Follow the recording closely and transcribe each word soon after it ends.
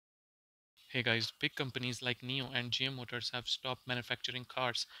Hey guys, big companies like NIO and GM Motors have stopped manufacturing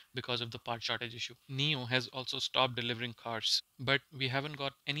cars because of the part shortage issue. NIO has also stopped delivering cars, but we haven't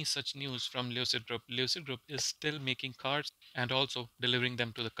got any such news from Lucid Group. Lucid Group is still making cars and also delivering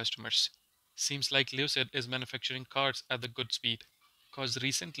them to the customers. Seems like Lucid is manufacturing cars at the good speed. Because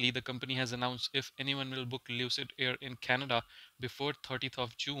recently the company has announced if anyone will book Lucid Air in Canada before 30th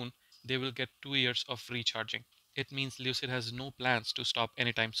of June, they will get 2 years of free charging. It means Lucid has no plans to stop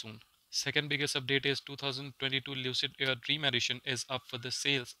anytime soon. Second biggest update is 2022 Lucid Air Dream Edition is up for the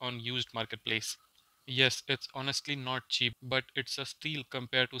sales on used marketplace. Yes, it's honestly not cheap, but it's a steal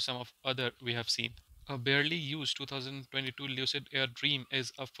compared to some of other we have seen. A barely used 2022 Lucid Air Dream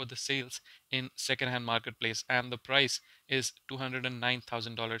is up for the sales in secondhand marketplace and the price is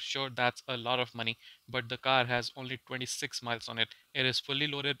 $209,000. Sure, that's a lot of money, but the car has only 26 miles on it. It is fully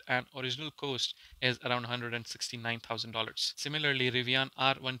loaded and original cost is around $169,000. Similarly, Rivian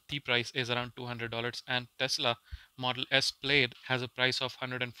R1T price is around $200 and Tesla Model S Plaid has a price of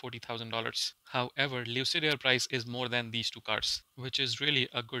 $140,000. However, Lucid Air price is more than these two cars, which is really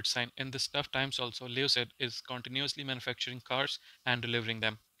a good sign. In this tough times also, Lucid is continuously manufacturing cars and delivering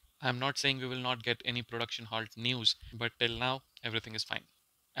them. I'm not saying we will not get any production halt news, but till now, everything is fine.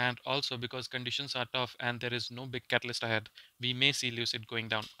 And also because conditions are tough and there is no big catalyst ahead, we may see Lucid going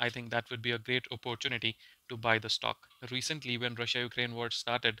down. I think that would be a great opportunity to buy the stock. Recently, when Russia-Ukraine war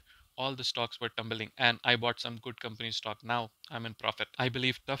started, all the stocks were tumbling and I bought some good company stock. Now I'm in profit. I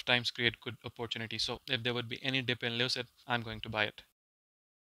believe tough times create good opportunity. So if there would be any dip in Lucid, I'm going to buy it.